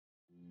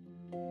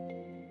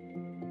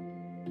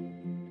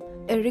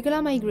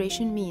Irregular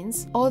migration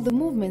means all the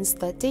movements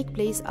that take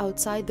place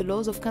outside the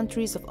laws of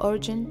countries of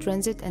origin,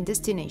 transit, and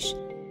destination.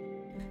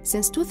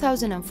 Since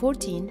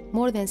 2014,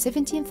 more than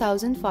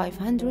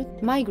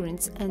 17,500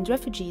 migrants and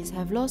refugees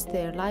have lost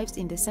their lives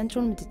in the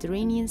central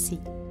Mediterranean Sea.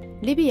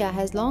 Libya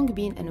has long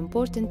been an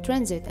important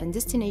transit and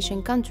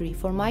destination country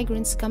for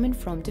migrants coming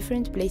from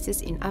different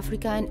places in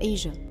Africa and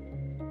Asia.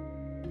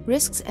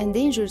 Risks and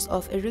dangers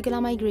of irregular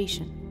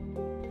migration: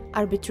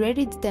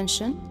 arbitrary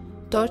detention,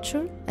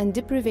 torture and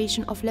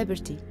deprivation of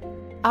liberty,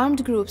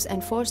 armed groups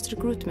and forced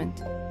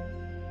recruitment,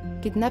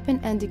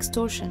 kidnapping and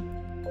extortion,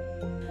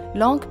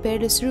 long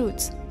perilous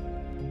routes,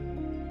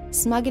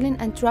 smuggling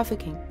and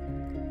trafficking,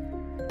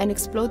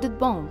 unexploded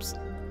bombs,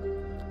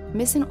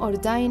 missing or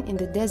dying in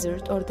the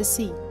desert or the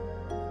sea,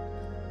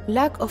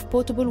 lack of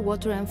potable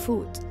water and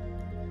food,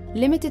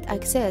 limited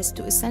access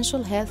to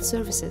essential health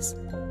services,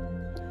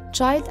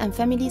 child and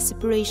family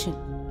separation,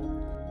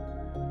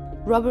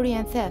 robbery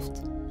and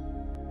theft.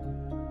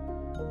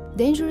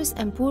 Dangerous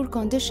and poor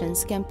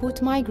conditions can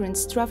put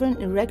migrants traveling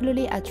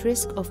irregularly at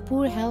risk of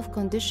poor health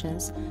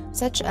conditions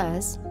such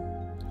as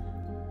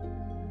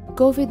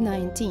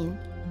COVID-19,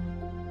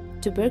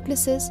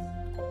 tuberculosis,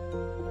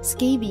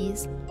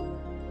 scabies,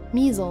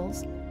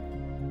 measles,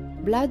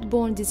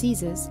 blood-borne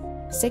diseases,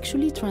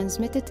 sexually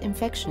transmitted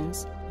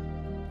infections,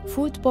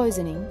 food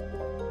poisoning,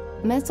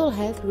 mental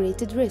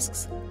health-related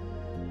risks.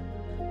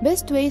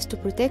 Best ways to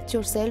protect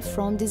yourself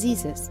from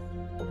diseases: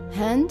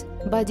 hand,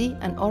 body,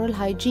 and oral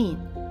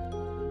hygiene,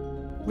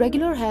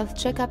 regular health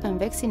checkup and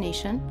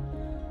vaccination,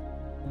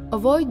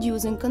 avoid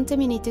using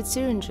contaminated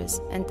syringes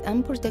and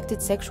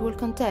unprotected sexual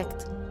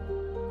contact.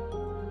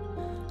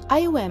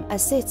 IOM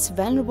assists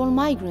vulnerable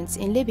migrants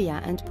in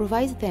Libya and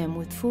provides them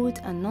with food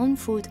and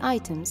non-food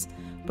items,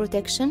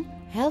 protection,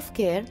 health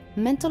care,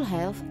 mental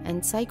health and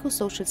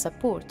psychosocial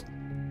support,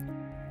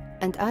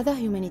 and other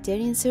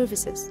humanitarian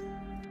services.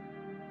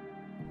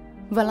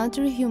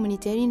 Voluntary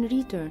Humanitarian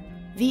Return,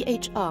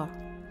 VHR,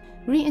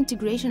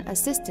 Reintegration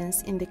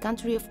Assistance in the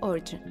country of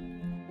origin.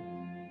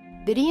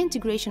 The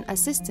reintegration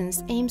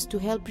assistance aims to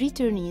help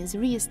returnees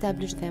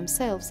re-establish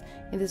themselves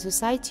in the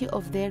society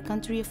of their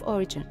country of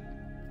origin.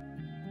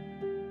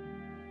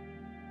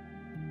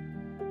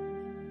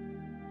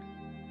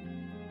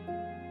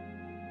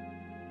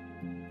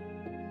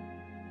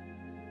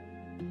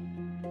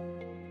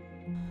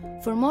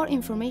 For more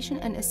information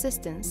and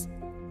assistance,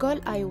 call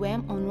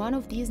IOM on one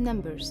of these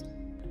numbers.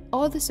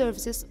 All the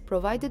services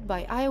provided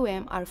by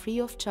IOM are free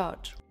of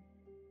charge.